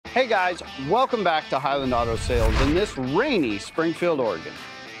Hey guys, welcome back to Highland Auto Sales in this rainy Springfield, Oregon.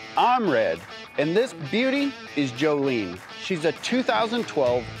 I'm Red, and this beauty is Jolene. She's a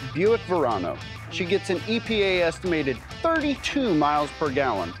 2012 Buick Verano. She gets an EPA estimated 32 miles per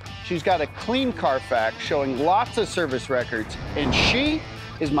gallon. She's got a clean Carfax showing lots of service records, and she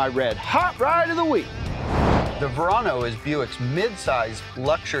is my red hot ride of the week. The Verano is Buick's mid-size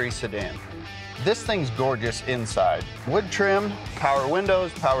luxury sedan. This thing's gorgeous inside. Wood trim, power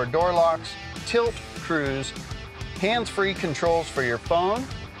windows, power door locks, tilt, cruise, hands-free controls for your phone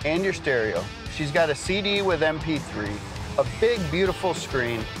and your stereo. She's got a CD with MP3, a big, beautiful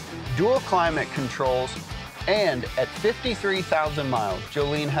screen, dual climate controls, and at 53,000 miles,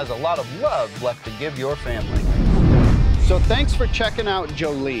 Jolene has a lot of love left to give your family. So thanks for checking out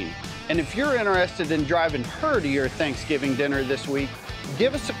Jolene. And if you're interested in driving her to your Thanksgiving dinner this week,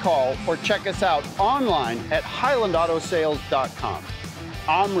 give us a call or check us out online at highlandautosales.com.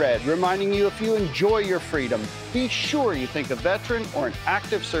 I'm Red, reminding you if you enjoy your freedom, be sure you think a veteran or an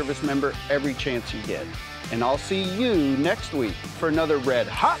active service member every chance you get. And I'll see you next week for another Red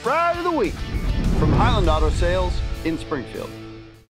Hot Ride of the Week from Highland Auto Sales in Springfield.